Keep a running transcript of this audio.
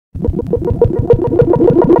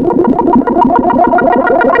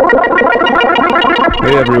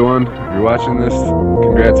everyone. If you're watching this,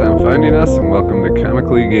 congrats on finding us and welcome to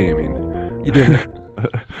Comically Gaming. You did it.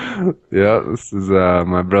 Yeah, this is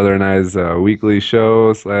my brother and I's weekly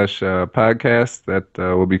show slash podcast that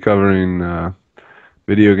will be covering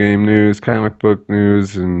video game news, comic book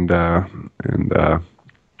news, and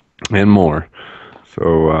more.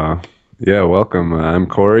 So yeah, welcome. I'm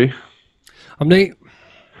Corey, I'm Nate.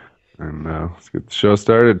 and let's get the show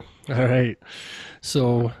started. All right.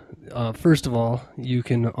 So, first of all, you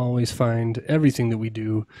can always find everything that we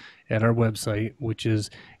do at our website, which is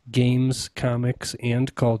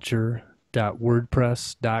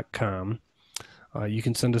gamescomicsandculture.wordpress.com. You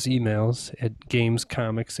can send us emails at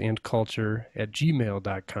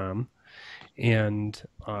gamescomicsandculture@gmail.com. And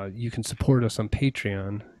you can support us on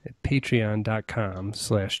Patreon at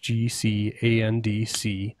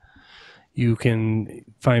patreon.com/GCANDC. You can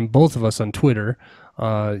find both of us on Twitter.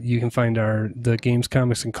 You can find the Games,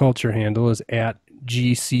 Comics, and Culture handle is at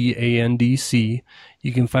GCANDC.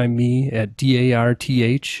 You can find me at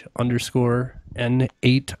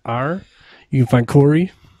DARTH_N8R. You can find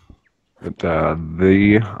Corey At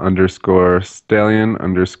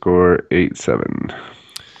the_stallion_87.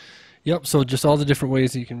 Yep. So just all the different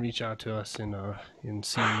ways that you can reach out to us and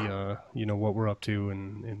see what we're up to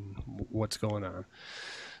and what's going on.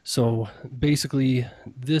 So basically,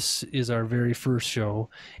 this is our very first show,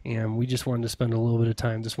 and we just wanted to spend a little bit of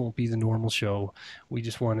time. This won't be the normal show. We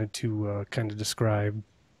just wanted to kind of describe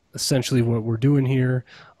essentially what we're doing here,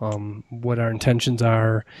 what our intentions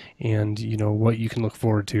are, and what you can look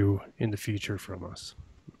forward to in the future from us.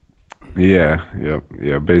 Yeah,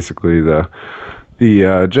 yeah. Basically, the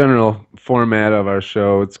general format of our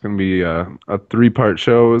show, it's going to be a 3-part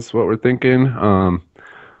show is what we're thinking.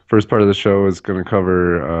 First part of the show is going to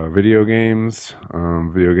cover video games,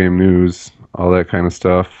 video game news, all that kind of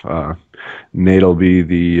stuff. Nate'll be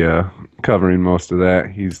the covering most of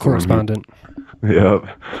that. He's Correspondent. Yep,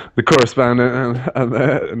 the correspondent on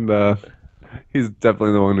that, and he's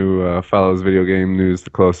definitely the one who follows video game news the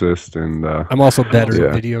closest. And I'm also better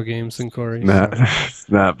at video games than Corey. It's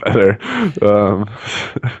not better.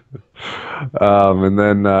 And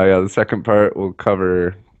then the second part will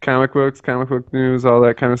cover comic books, comic book news, all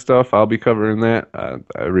that kind of stuff. I'll be covering that. I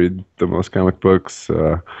read the most comic books.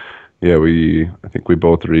 I think we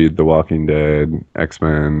both read The Walking Dead,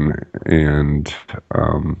 X-Men, and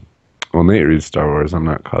Nate reads Star Wars. I'm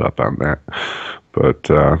not caught up on that, but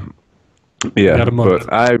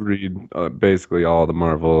but I read basically all the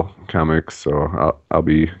Marvel comics, so I'll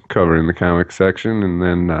be covering the comic section, and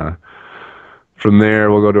then from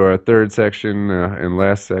there we'll go to our third section and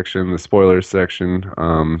last section, the spoilers section.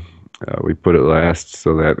 We put it last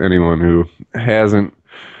so that anyone who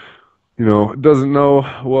doesn't know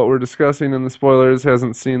what we're discussing in the spoilers,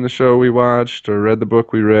 hasn't seen the show we watched or read the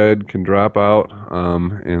book we read, can drop out,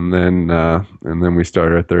 and then we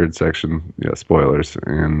start our third section, spoilers,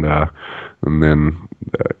 and then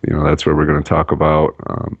that's where we're going to talk about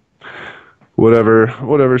whatever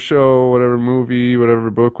show, whatever movie,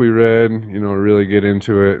 whatever book we read, really get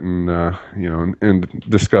into it and and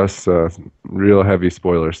discuss real heavy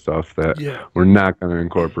spoiler stuff that we're not going to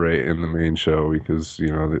incorporate in the main show because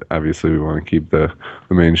obviously we want to keep the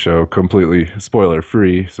main show completely spoiler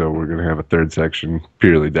free, so we're going to have a third section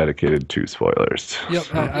purely dedicated to spoilers.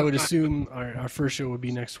 Yep. I would assume our first show would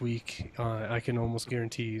be next week. I can almost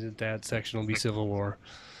guarantee that section will be Civil War.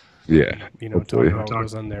 Yeah, talk about what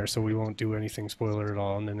goes on there, so we won't do anything spoiler at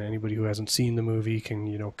all, and then anybody who hasn't seen the movie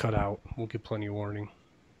can cut out. We'll give plenty of warning.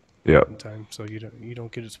 Yeah. Time, so you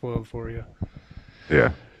don't get it spoiled for you.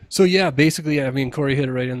 Yeah. So yeah, basically, I mean, Corey hit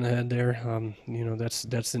it right on the head there. That's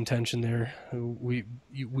the intention there. We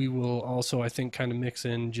will also, I think, kind of mix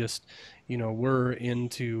in just we're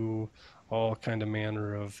into all kind of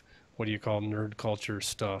manner of what do you call nerd culture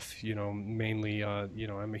stuff. Mainly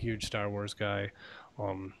I'm a huge Star Wars guy.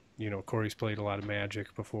 Corey's played a lot of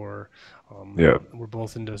Magic before. We're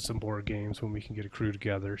both into some board games when we can get a crew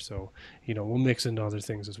together. So, we'll mix into other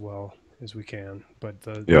things as well as we can. But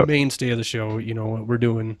the mainstay of the show, what we're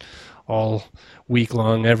doing all week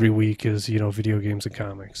long, every week is, video games and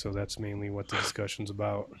comics. So that's mainly what the discussion's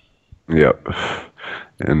about. Yep.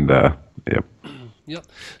 And, yep. Yep.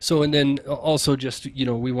 So, and then also just,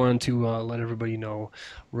 we wanted to let everybody know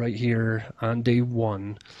right here on day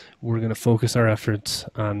one, we're going to focus our efforts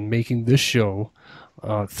on making this show,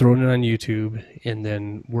 throwing it on YouTube, and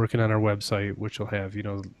then working on our website, which will have,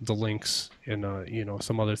 the links and,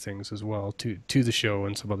 some other things as well to the show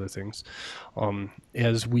and some other things.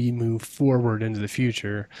 As we move forward into the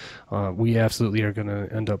future, we absolutely are going to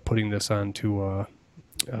end up putting this onto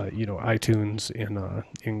iTunes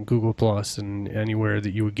and Google Plus and anywhere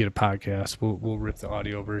that you would get a podcast. We'll rip the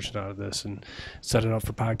audio version out of this and set it up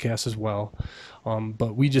for podcasts as well.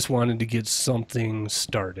 But we just wanted to get something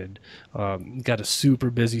started. Got a super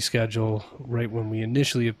busy schedule right when we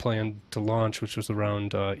initially had planned to launch, which was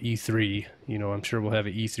around E3. I'm sure we'll have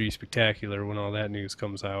an E3 spectacular when all that news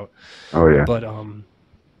comes out. Oh yeah. But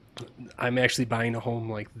I'm actually buying a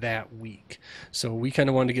home like that week. So we kind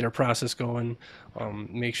of wanted to get our process going,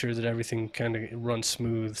 make sure that everything kind of runs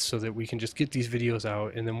smooth so that we can just get these videos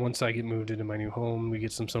out. And then once I get moved into my new home, we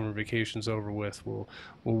get some summer vacations over with, we'll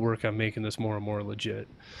work on making this more and more legit.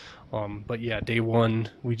 But yeah, day one,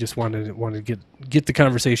 we just wanted to get the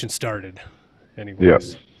conversation started Yep.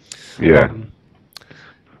 anyways. Yeah. Um,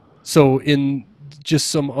 so, in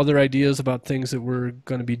just some other ideas about things that we're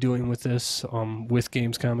going to be doing with this, with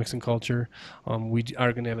games, comics, and culture, we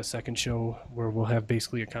are going to have a second show where we'll have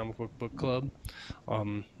basically a comic book club. I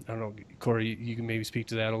don't know, Corey, you can maybe speak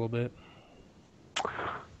to that a little bit.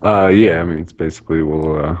 Yeah, I mean, it's basically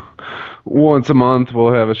once a month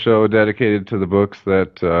we'll have a show dedicated to the books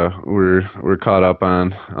that we're caught up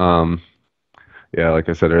on. Yeah, like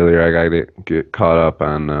I said earlier, I gotta get caught up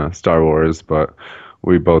on Star Wars, but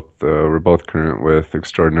we're both current with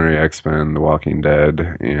Extraordinary X-Men, The Walking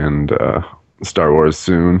Dead, and Star Wars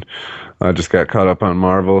soon. I just got caught up on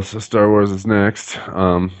Marvel, so Star Wars is next.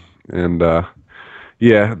 And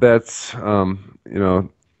yeah, that's the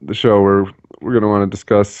show where we're gonna want to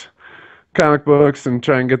discuss comic books and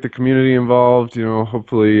try and get the community involved.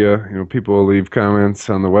 Hopefully, people will leave comments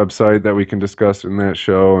on the website that we can discuss in that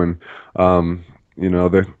show. And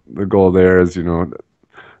the goal there is,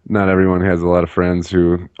 not everyone has a lot of friends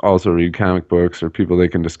who also read comic books or people they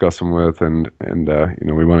can discuss them with, and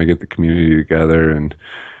we want to get the community together and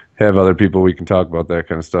have other people we can talk about that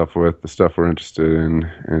kind of stuff with, the stuff we're interested in,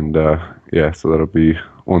 and yeah, so that'll be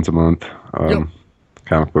once a month, Yep.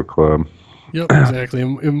 comic book club. Yep, exactly.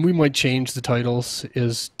 And we might change the titles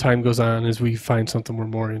as time goes on, as we find something we're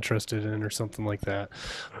more interested in or something like that.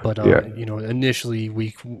 But Yeah, initially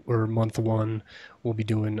week or month one, we'll be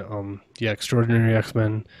doing yeah, Extraordinary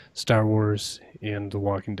X-Men, Star Wars, and The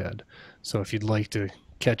Walking Dead. So if you'd like to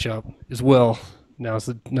catch up as well, now's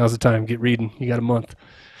the time. Get reading. You got a month.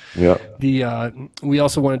 yeah, The We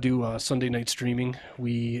also want to do Sunday night streaming.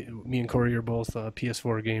 Me and Corey are both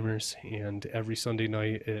PS4 gamers, and every Sunday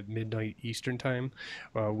night at midnight Eastern time,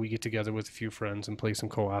 we get together with a few friends and play some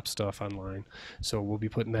co-op stuff online. So we'll be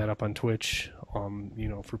putting that up on Twitch,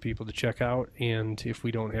 for people to check out. And if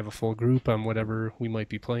we don't have a full group on whatever we might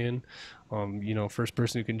be playing, first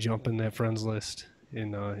person who can jump in that friends list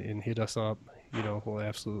and hit us up, will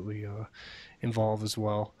absolutely involve as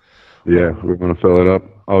well. yeah. Um, We want to fill it up.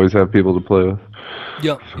 Always have people to play with.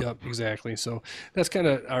 Yep, exactly. So that's kind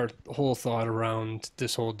of our whole thought around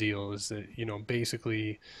this whole deal is that,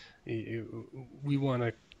 basically we want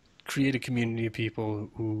to create a community of people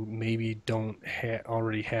who maybe don't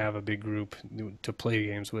already have a big group to play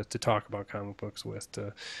games with, to talk about comic books with,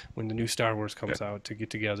 to when the new Star Wars Yeah, comes out, to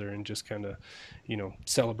get together and just kind of,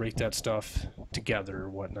 celebrate that stuff together or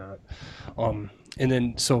whatnot. And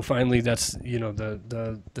then so finally, that's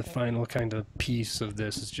the final kind of piece of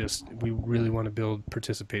this is just we really want to build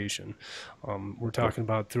participation. We're talking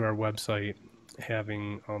about through our website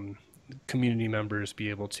having community members be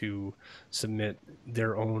able to submit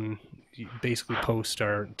their own, basically post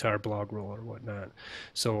to our blog roll or whatnot.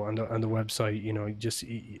 So on the website, just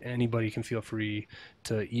anybody can feel free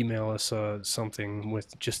to email us something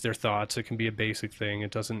with just their thoughts. It can be a basic thing.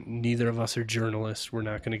 It doesn't. Neither of us are journalists. We're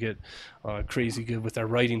not going to get crazy good with our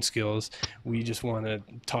writing skills. We just want to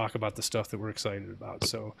talk about the stuff that we're excited about.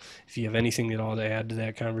 So if you have anything at all to add to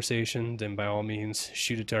that conversation, then by all means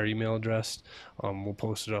shoot it to our email address. We'll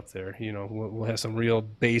post it up there. We'll have some real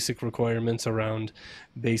basic requirements around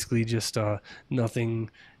basically just nothing,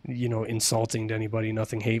 insulting to anybody,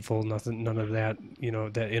 nothing hateful, nothing, none of that,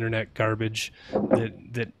 that internet garbage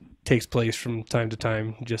that takes place from time to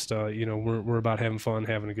time. Just we're about having fun,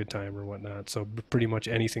 having a good time or whatnot. So pretty much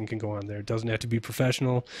anything can go on there. It doesn't have to be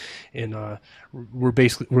professional, and we're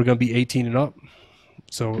going to be 18 and up.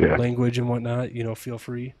 So yeah, language and whatnot, feel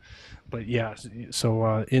free. But yeah,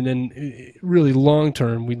 so and then really long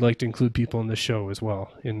term, we'd like to include people in the show as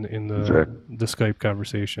well in exactly. the Skype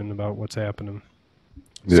conversation about what's happening.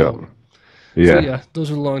 Yeah, So so yeah, yeah,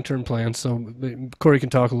 those are the long term plans. So Corey can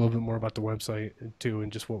talk a little bit more about the website too,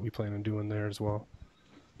 and just what we plan on doing there as well.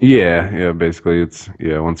 yeah. Basically, it's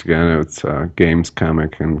Once again, it's games,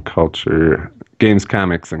 comics, and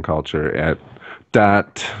culture at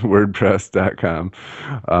 .wordpress.com.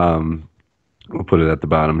 We'll put it at the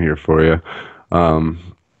bottom here for you.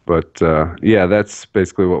 Um, But yeah, that's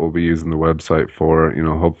basically what we'll be using the website for.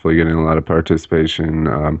 Hopefully getting a lot of participation,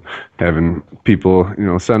 having people,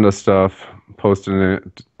 send us stuff, posting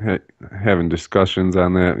it, having discussions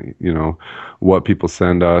on that. What people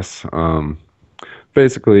send us.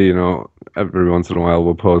 Basically, every once in a while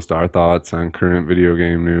we'll post our thoughts on current video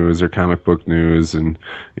game news or comic book news, and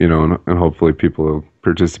and hopefully people will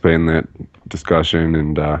participate in that discussion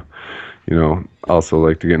and also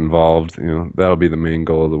like to get involved. That'll be the main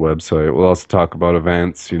goal of the website. We'll also talk about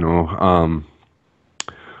events,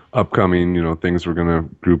 upcoming, things we're gonna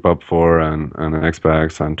group up for on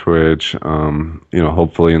Xbox, on Twitch.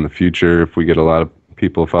 Hopefully in the future, if we get a lot of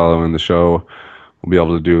people following the show, we'll be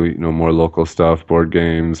able to do, more local stuff, board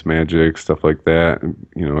games, Magic, stuff like that.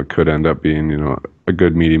 It could end up being, a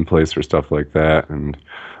good meeting place for stuff like that. And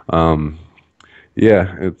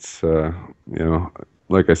yeah, it's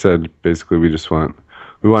like I said, basically we want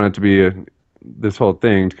it to be this whole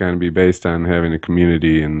thing to kind of be based on having a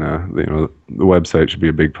community, and the website should be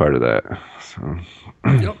a big part of that. So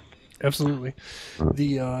Yep, absolutely.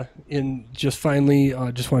 The in just finally,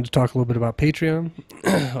 just wanted to talk a little bit about Patreon.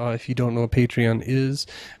 If you don't know what Patreon is,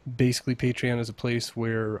 basically Patreon is a place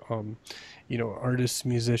where artists,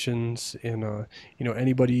 musicians, and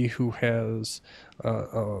anybody who has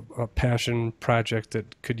a passion project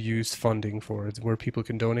that could use funding for it, where people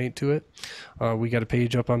can donate to it. We got a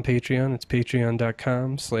page up on Patreon. It's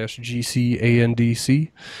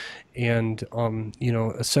patreon.com/GCANDC, and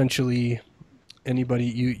essentially anybody,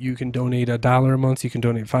 you can donate $1 a month, you can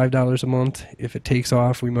donate $5 a month. If it takes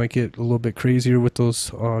off, we might get a little bit crazier with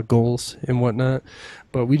those goals and whatnot,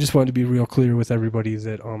 but we just wanted to be real clear with everybody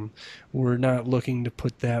that we're not looking to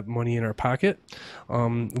put that money in our pocket.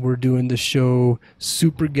 We're doing the show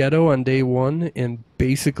super ghetto on day one and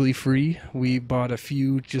basically free. We bought a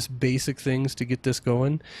few just basic things to get this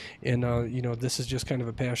going, and this is just kind of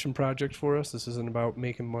a passion project for us. This isn't about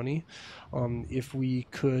making money. If we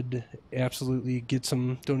could absolutely get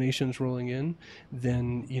some donations rolling in,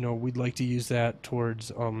 then we'd like to use that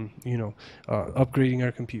towards upgrading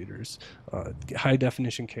our computers, high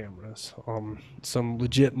definition cameras, some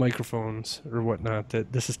legit microphones or whatnot.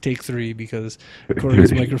 That this is take 3 because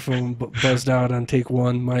Corey's microphone buzzed out on take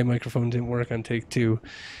 1. My microphone didn't work on take 2.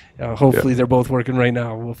 yeah, Hopefully they're both working right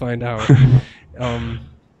now. We'll find out.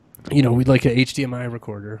 We'd like an HDMI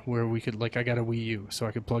recorder where we could, like, I got a Wii U, so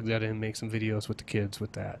I could plug that in and make some videos with the kids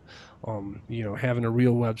with that. Having a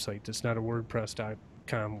real website that's not a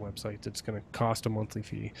WordPress.com website that's going to cost a monthly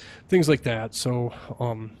fee, things like that. So,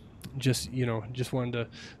 just wanted to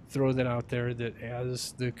throw that out there, that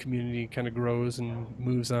as the community kind of grows and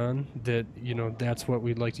moves on, that that's what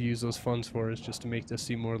we'd like to use those funds for, is just to make this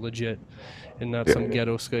seem more legit and not yeah, some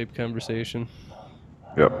ghetto Skype conversation.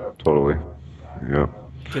 yep, totally, yep,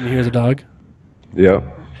 Can you hear the dog? yep.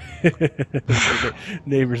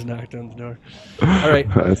 Neighbors knocked on the door. All right.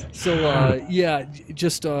 That's- So yeah,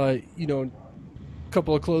 just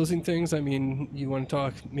couple of closing things. I mean, you want to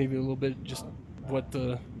talk maybe a little bit just what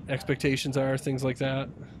the expectations are, things like that.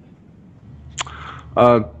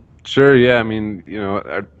 uh, sure, yeah. I mean,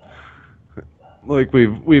 like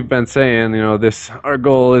we've been saying, this our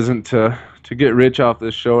goal isn't to get rich off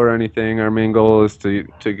this show or anything. Our main goal is to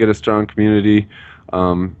get a strong community,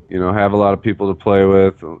 have a lot of people to play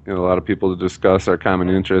with, a lot of people to discuss our common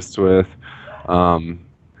interests with. Um,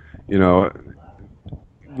 you know,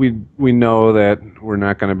 we know that we're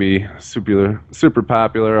not going to be super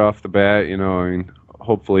popular off the bat. I mean,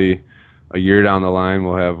 hopefully a year down the line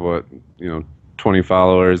we'll have 20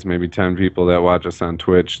 followers, maybe 10 people that watch us on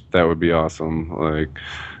Twitch. That would be awesome. Like,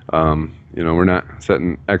 we're not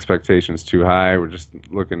setting expectations too high. We're just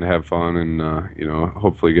looking to have fun and,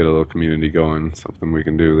 hopefully get a little community going, something we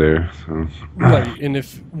can do there. So. Right, and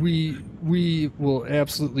if we will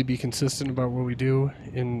absolutely be consistent about what we do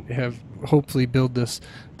and have hopefully build this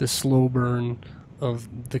slow burn of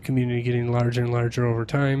the community getting larger and larger over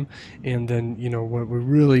time, and then what we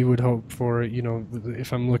really would hope for,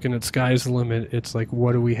 if I'm looking at sky's the limit, it's like,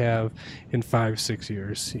 what do we have in 5-6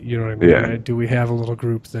 years? You know what I mean? Yeah. Right? Do we have a little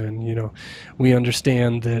group then? We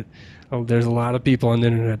understand that. Oh, there's a lot of people on the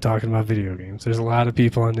internet talking about video games. There's a lot of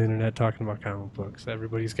people on the internet talking about comic books.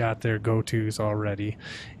 Everybody's got their go-tos already,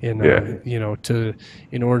 and Yeah.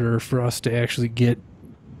 in order for us to actually get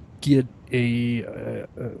an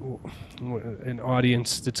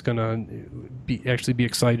audience that's gonna be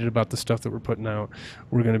excited about the stuff that we're putting out,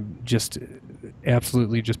 we're gonna just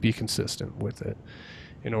absolutely just be consistent with it,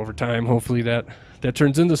 and over time, hopefully that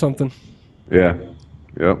turns into something. Yeah.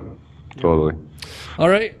 Yep. Totally. All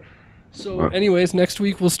right. So, But, anyways, next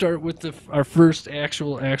week we'll start with our first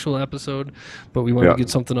actual episode, but we wanted yeah. to get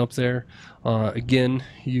something up there. Again,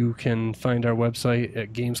 you can find our website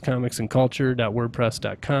at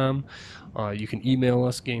gamescomicsandculture.wordpress.com. You can email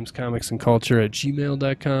us,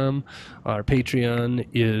 gamescomicsandculture@gmail.com. Our Patreon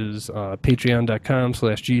is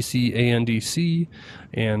patreon.com/GCANDC.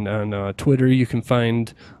 And on Twitter, you can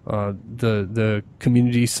find the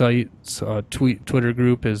community site's Twitter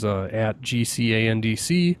group is at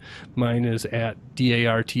GCANDC. Mine is at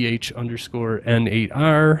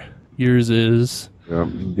DARTH_N8R. Yours is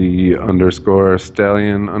The underscore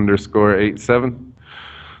stallion underscore 87.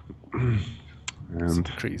 some And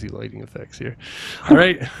crazy lighting effects here. All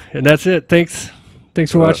right, and that's it. Thanks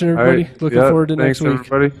for watching, all everybody. right. Looking Yeah. forward to next Thanks,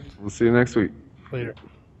 week. everybody. We'll see you next week. Later.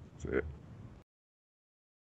 See ya.